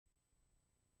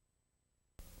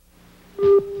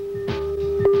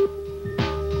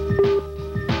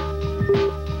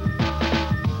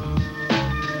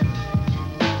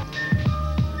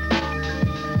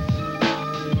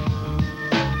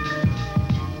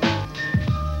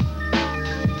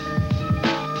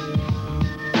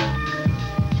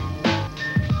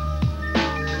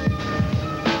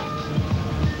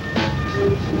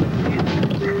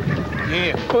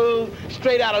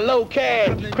straight out of low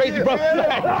cash. Crazy bro.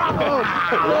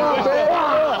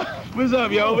 What's up,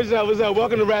 yo? What's up? What's up?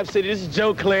 Welcome to Rap City. This is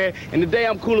Joe Claire, and today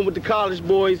I'm cooling with the College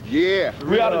Boyz. Yeah.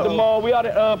 We out at the mall. We out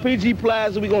at PG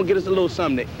Plaza. We gonna get us a little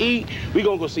something to eat. We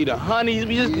gonna go see the Honeys.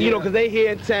 We just, you know, cause they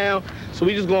here in town. So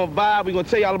we just gonna vibe. We gonna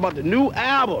tell y'all about the new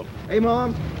album. Hey,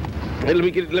 Mom. Hey, let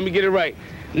me get it right.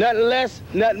 Nothing less,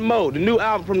 nothing more. The new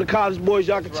album from the College Boyz.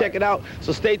 Y'all can check it out.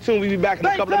 So stay tuned. We'll be back in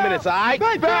a couple of minutes. All right?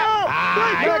 Back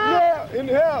in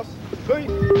the house.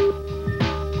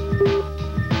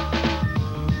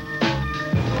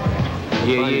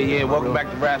 Yeah. Welcome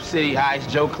back to Rap City. Hi, it's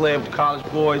Joe Claire with the College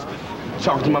Boyz.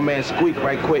 Talking to my man Squeak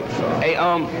right quick. Hey,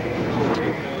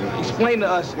 explain to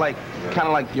us, like, kind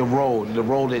of like your role, the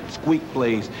role that Squeak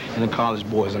plays in the College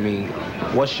Boyz. I mean,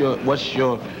 what's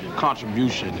your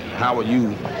contribution? How are you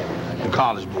the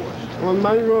College Boyz? Well,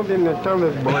 my role in the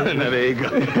College Boyz. No, there you go.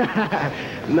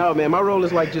 No, man, my role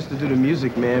is like just to do the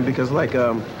music, man, because like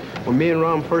when me and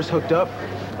Rom first hooked up,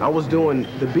 I was doing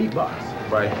the beatbox.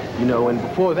 Right. You know, and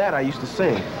before that, I used to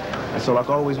sing. And so, like,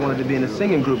 I always wanted to be in a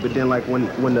singing group, but then, like, when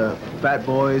the Fat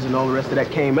Boys and all the rest of that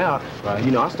came out,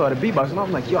 you know, I started beatboxing. I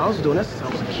was like, yo, I was doing that since I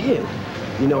was a kid.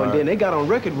 You know, and then they got on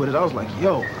record with it. I was like,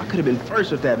 yo, I could have been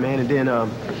first with that, man. And then,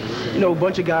 you know, a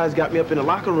bunch of guys got me up in the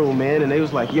locker room, man, and they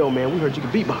was like, yo, man, we heard you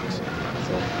could beatbox.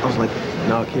 So I was like,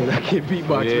 no, kid, I can't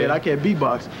beatbox, man. I can't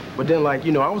beatbox. But then, like,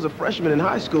 you know, I was a freshman in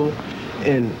high school,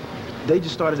 and they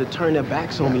just started to turn their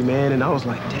backs on me, man, and I was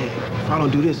like, damn, if I don't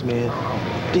do this, man,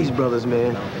 these brothers,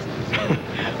 man.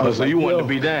 Oh, so you wanted to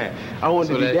be down? I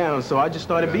wanted to be down, so I just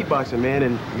started beatboxing, man,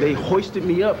 and they hoisted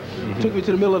me up, took me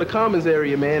to the middle of the Commons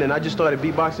area, man, and I just started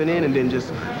beatboxing in, and then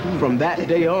just from that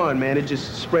day on, man, it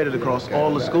just spread it across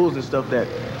all the schools and stuff that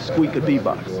Squeak could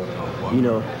beatbox. You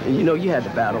know, and you know, you had to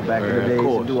battle back in the days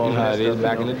and do all that stuff.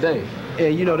 Back in the day.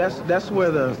 And you know, that's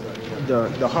where the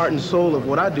heart and soul of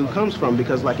what I do comes from,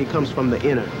 because like it comes from the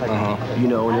inner, you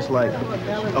know, and it's like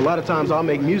a lot of times I'll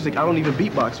make music, I don't even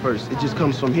beatbox first, it just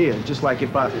comes from here. Just like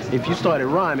if you started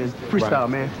rhyming, freestyle,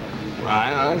 man.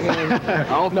 I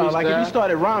don't no, like if you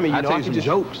started rhyming, you know, I can just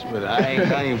jokes, but I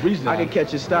ain't freestyle. I can catch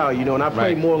his style, you know, and I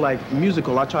play more like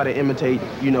musical. I try to imitate,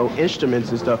 you know, instruments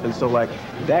and stuff, and so like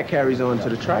that carries on to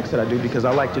the tracks that I do, because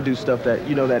I like to do stuff that,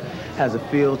 you know, that has a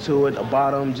feel to it, a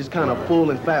bottom, just kind of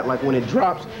full and fat. Like when it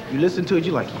drops, you listen to it,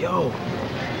 you're like, yo.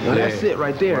 You know, that's it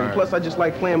right there. And plus, I just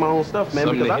like playing my own stuff, man.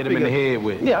 Something because to hit him in the head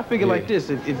with. Yeah, I figure like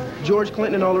this. If George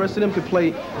Clinton and all the rest of them could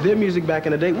play their music back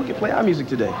in the day, we could play our music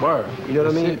today. Word. You know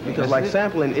what I mean? Because like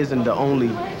sampling isn't the only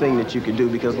thing that you can do.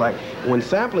 Because like when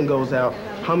sampling goes out,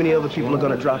 how many other people are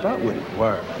gonna drop out with it?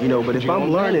 Word. You know, but if I'm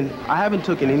learning, I haven't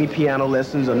taken any piano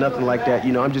lessons or nothing like that.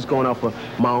 You know, I'm just going off of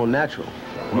my own natural.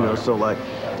 You know, so like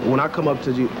when I come up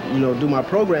to do my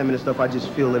programming and stuff, I just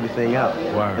feel everything out.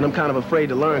 Word. And I'm kind of afraid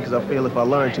to learn, because I feel if I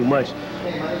learn too much,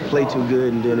 play too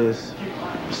good, and then it's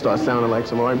start sounding like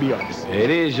some R&B artist.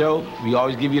 It is, yo. We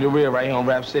always give you the real right here on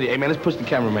Rap City. Hey, man, let's push the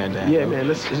cameraman down. Yeah, man,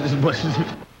 let's just push it.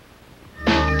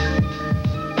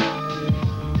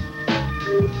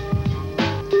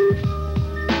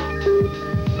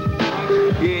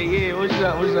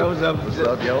 What's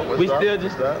up, yo? We still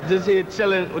just here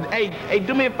chilling. Hey,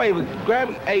 do me a favor.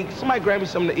 Somebody grab me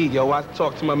something to eat, yo. While I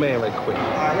talk to my man right quick.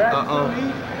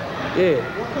 Yeah.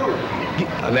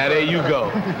 Now there you go.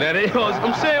 Now there you go.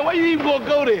 I'm saying, why you even gonna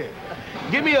go there?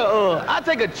 Give me I'll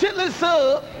take a chitlin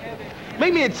sub,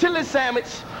 make me a chitlin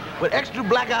sandwich with extra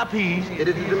black-eyed peas. Let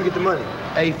me get the money.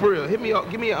 Hey, for real, hit me up.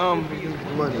 Give me a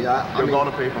money. I'm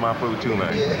gonna pay for my food too,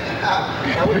 man.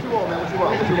 Yeah. What you want, man? What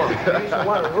you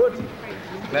want?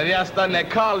 Now y'all starting that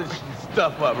college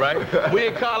stuff up, right? We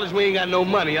in college, we ain't got no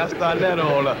money. Y'all starting that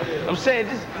all up. I'm saying,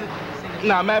 just,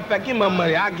 matter of fact, give my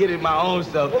money. I get it my own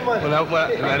stuff. Now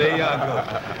there y'all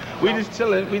go. We just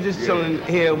chilling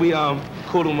here. We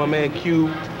cool with my man Q, you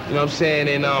know what I'm saying?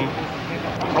 And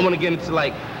I wanna get into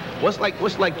like, what's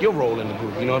like your role in the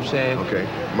group, you know what I'm saying? Okay,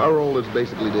 my role is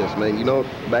basically this, man. You know,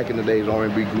 back in the days,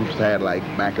 R&B groups had like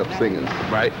backup singers.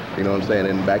 Right. You know what I'm saying?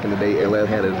 And back in the day, LL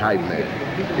had his hype man.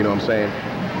 You know what I'm saying?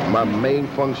 My main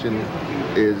function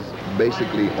is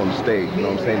basically on stage, you know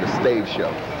what I'm saying? The stage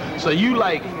show. So you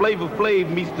like Flavor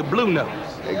Flav meets the Blue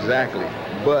Notes. Exactly.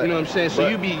 But, you know what I'm saying? So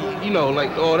you be, you know,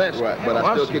 like all that. Right, but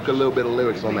I still kick a little bit of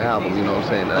lyrics on the album, you know what I'm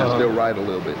saying? I still write a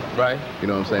little bit. Right. You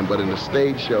know what I'm saying? But in the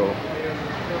stage show,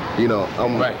 you know,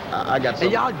 I got something.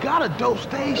 And y'all got a dope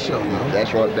stage show, man.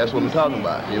 That's what I'm talking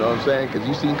about, you know what I'm saying? Because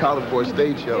you seen College Boyz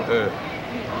stage show.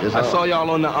 I saw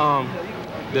y'all on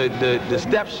the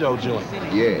step show joint.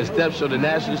 Yeah. The step show, the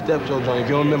national step show joint. If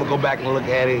you don't remember, go back and look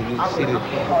at it. You see the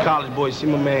College Boyz, see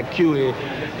my man Q here,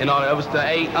 and all that other stuff.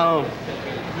 Hey,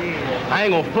 I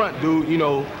ain't gonna front, dude. You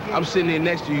know, I'm sitting there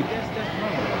next to you.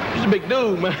 You're a big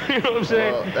dude, man. You know what I'm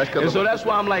saying? And so that's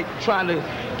why I'm like trying to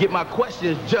get my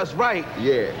questions just right.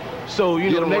 Yeah. So, you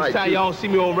know, next time y'all don't see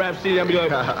me on Rap City, I'll be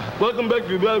like, welcome back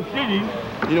to Rap City.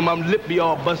 You know, my lip be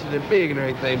all busted and big and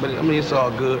everything, but I mean, it's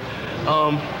all good.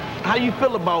 How you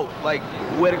feel about, like,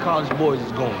 where the College Boyz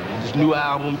is going? This new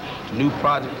album, new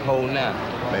project, whole now?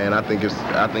 Man, I think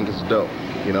it's dope.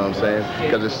 You know what I'm saying?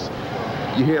 Because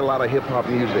you hear a lot of hip-hop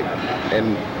music,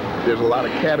 and there's a lot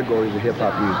of categories of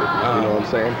hip-hop music, you know what I'm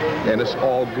saying? And it's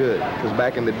all good. Because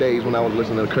back in the days when I was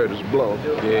listening to Curtis Blow,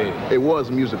 it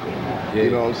was musical. You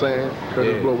know what I'm saying?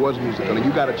 Curtis Blow was musical. And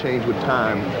you got to change with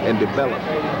time and develop.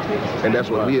 And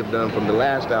that's what we have done from the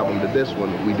last album to this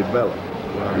one, we developed.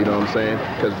 You know what I'm saying?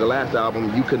 Because the last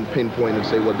album, you couldn't pinpoint and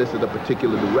say, well, this is a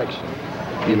particular direction.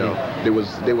 You know,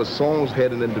 there was songs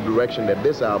heading in the direction that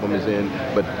this album is in,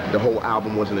 but the whole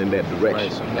album wasn't in that direction.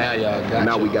 Right, so now y'all got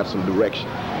Now we got some direction.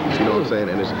 You know what I'm saying?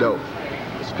 And it's dope.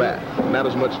 It's fat. Not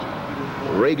as much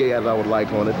reggae as I would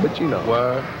like on it, but you know.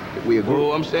 Word. We agree.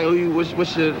 Well, I'm saying, what's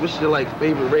your like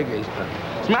favorite reggae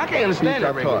stuff? See, man, I can't understand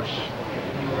that reggae.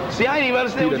 See, I didn't even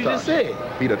understand what you just said.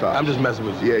 Peter Tosh. I'm just messing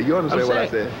with you. Yeah, you understand what I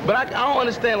said. But I don't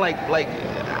understand, like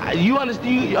you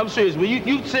understand, I'm serious, when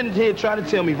you sitting here trying to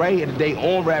tell me right here today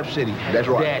on Rap City That's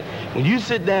right. that when you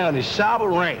sit down and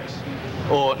Shabba Ranks,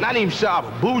 or not even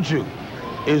Shabba, Buju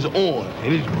is on,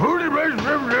 and it's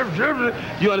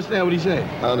you understand what he's saying?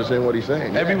 I understand what he's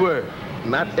saying. Every word.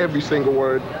 Not every single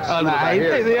word. I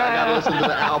gotta listen to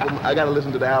the album. I gotta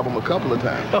listen to the album a couple of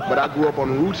times. But I grew up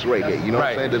on roots reggae. You know what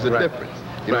I'm saying? There's a difference.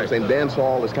 You know what I'm saying?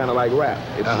 Dancehall is kind of like rap.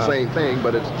 It's the same thing,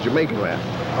 but it's Jamaican rap.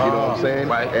 You know what I'm saying?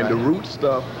 And the root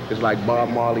stuff is like Bob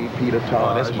Marley, Peter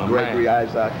Tosh, Gregory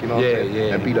Isaac. You know what I'm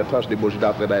saying? And Peter Tosh, they pushed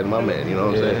after that, my man. You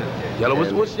know what I'm saying?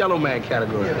 Yellow. What's Yellow Man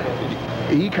category?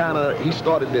 He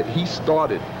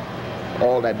started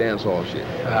all that dancehall shit. You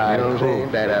know what I'm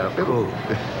saying? That cool. All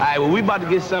right, well, we about to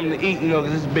get something to eat, you know,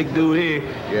 because this big dude here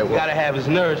gotta have his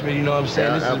nourishment, you know what I'm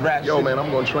saying? This is Rap City. Yo, man,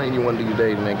 I'm gonna train you one of these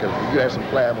days, man, because you have some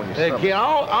flab on your stomach. Kid,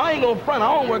 I ain't gonna front.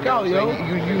 I don't work out, yo.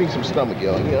 You need some stomach,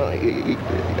 yo. You know,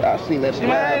 I seen that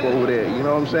flab over there. You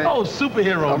know what I'm saying? Oh,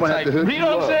 superhero type. You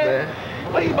know what I'm saying? Man.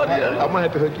 I'm gonna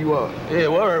have to hook you up. Yeah,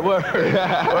 word. Word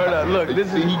up. Look,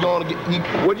 this is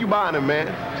what you buying him, man?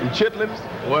 Some chitlins?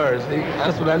 Word, see?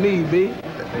 That's what I need, B.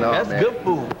 No, that's man. good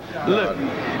food. Look,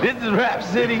 this is Rap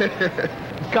City.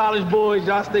 College Boyz,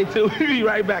 y'all stay tuned. We'll be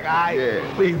right back, all right?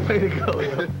 Yeah. Please, way to go,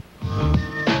 yo.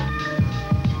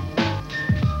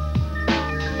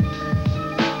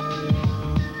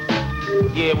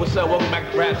 Yeah, what's up? Welcome back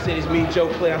to Rap City. It's me, Joe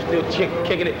Clay. I'm still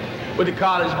kicking it with the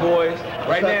College Boyz.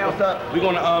 Right now, we're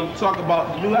gonna talk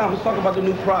about the new album. Let's talk about the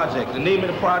new project. The name of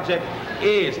the project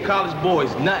is College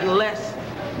Boyz. Nothing less,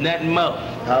 nothing more.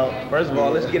 First of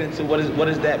all, let's get into what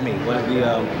does that mean? What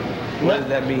does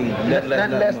that mean? Nothing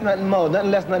less, nothing more.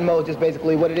 Nothing less, nothing more is just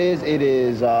basically what it is. It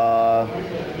is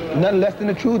nothing less than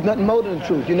the truth, nothing more than the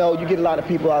truth. You know, you get a lot of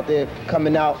people out there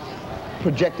coming out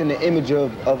projecting the image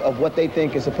of what they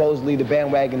think is supposedly the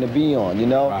bandwagon to be on, you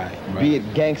know? Right. Be it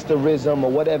gangsterism or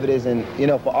whatever it is. And, you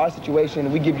know, for our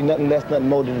situation, we give you nothing less, nothing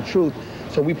more than the truth.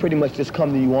 So we pretty much just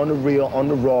come to you on the real, on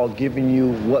the raw, giving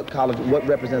you what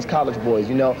represents College Boyz,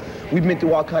 you know? We've been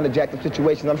through all kind of jacked up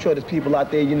situations. I'm sure there's people out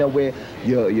there, you know, where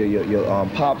your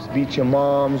pops beat your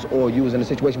moms, or you was in a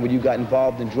situation where you got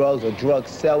involved in drugs or drug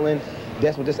selling.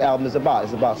 That's what this album is about.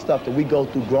 It's about stuff that we go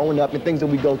through growing up and things that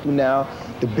we go through now,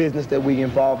 the business that we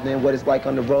involved in, what it's like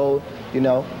on the road, you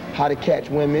know, how to catch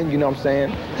women, you know what I'm saying,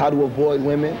 how to avoid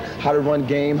women, how to run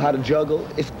game, how to juggle.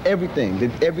 It's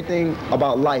everything. Everything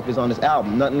about life is on this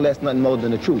album. Nothing less, nothing more than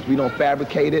the truth. We don't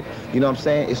fabricate it, you know what I'm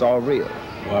saying? It's all real.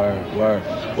 Word.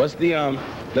 What's the,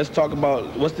 let's talk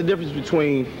about, what's the difference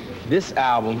between this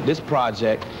album, this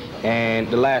project, and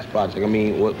the last project? I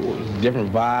mean, what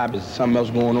different vibe? Is something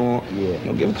else going on? Yeah. You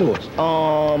know, give it to us.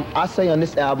 I say on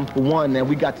this album, for one, that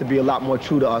we got to be a lot more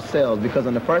true to ourselves, because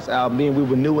on the first album, being we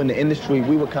were new in the industry,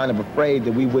 we were kind of afraid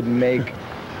that we wouldn't make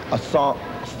a song,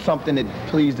 something that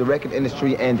pleased the record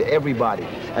industry and everybody.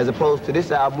 As opposed to this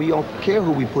album, we don't care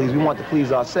who we please, we want to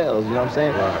please ourselves, you know what I'm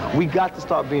saying? Right. We got to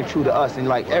start being true to us, and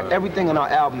like everything on our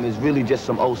album is really just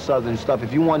some old Southern stuff.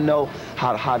 If you want to know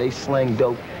how they slang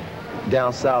dope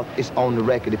down south, it's on the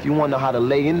record. If you want to know how to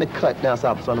lay in the cut down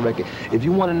south, it's on the record. If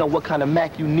you want to know what kind of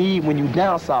Mac you need when you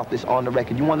down south, it's on the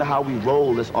record. You want to know how we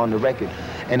roll, it's on the record.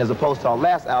 And as opposed to our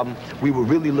last album, we were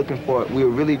really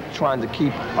trying to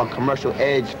keep a commercial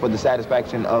edge for the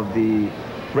satisfaction of the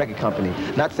record company.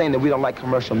 Not saying that we don't like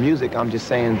commercial music, I'm just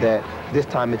saying that this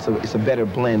time it's a better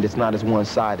blend. It's not as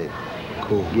one-sided.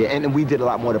 Cool. Yeah, and we did a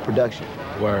lot more of the production.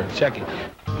 Word. Check it.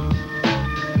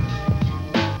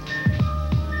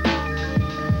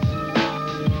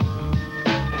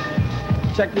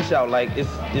 check this out. Like,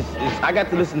 I got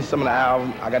to listen to some of the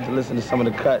album. I got to listen to some of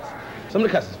the cuts. Some of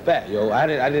the cuts is fat, yo. I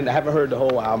haven't heard the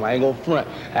whole album. I ain't gonna front.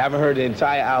 I haven't heard the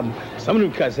entire album. Some of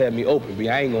them cuts had me open, but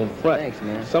I ain't gonna front. Thanks,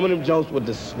 man. Some of them jokes with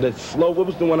the slow. What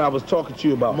was the one I was talking to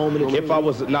you about? If I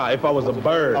was a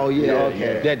bird. Oh yeah,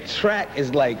 okay. That track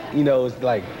is like, you know, it's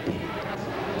like.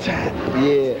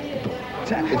 Yeah.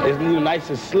 It's nice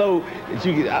and slow. That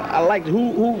you get, I like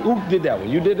who did that one?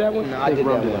 You did that one? No, I did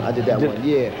that one. I did that one.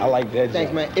 Yeah. I like that.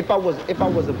 Thanks, man. If I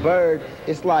was a bird,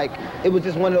 it's like it was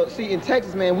just one of those. See, in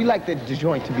Texas, man, we like the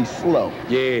joint to be slow.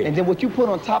 Yeah. And then what you put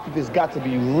on top of it's got to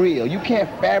be real. You can't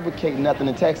fabricate nothing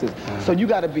in Texas. So you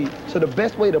got to be. So the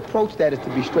best way to approach that is to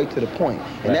be straight to the point.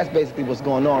 And that's basically what's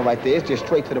going on right there. It's just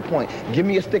straight to the point. Give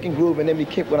me a stick and groove and let me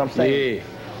kick what I'm saying. Yeah.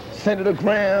 Senator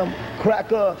Graham,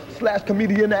 cracker, /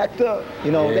 comedian actor,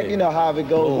 you know, you know how it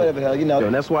goes, whatever the hell, you know.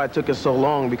 And that's why it took us so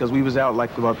long, because we was out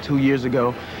like about 2 years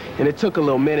ago, and it took a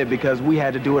little minute because we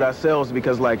had to do it ourselves,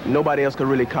 because like nobody else could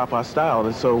really cop our style,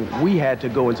 and so we had to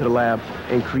go into the lab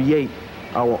and create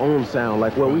our own sound,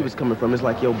 like where we was coming from. It's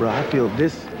like, yo, bro, I feel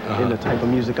this in the type of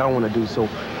music I want to do, so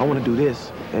I want to do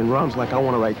this. And Rum's like, I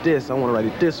want to write this, I want to write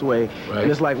it this way. Right.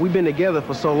 And it's like, we've been together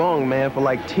for so long, man, for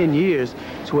like 10 years,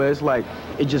 to where it's like,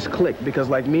 it just clicked, because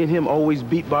like me and him always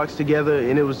beatbox together,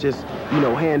 and it was just, you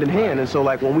know, hand in hand. And so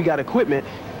like when we got equipment,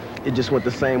 it just went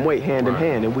the same way, hand in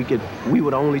hand, and we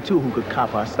were the only two who could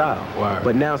cop our style. Right.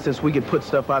 But now since we could put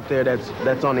stuff out there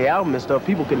that's on the album and stuff,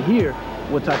 people can hear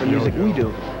what type of music we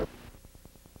do.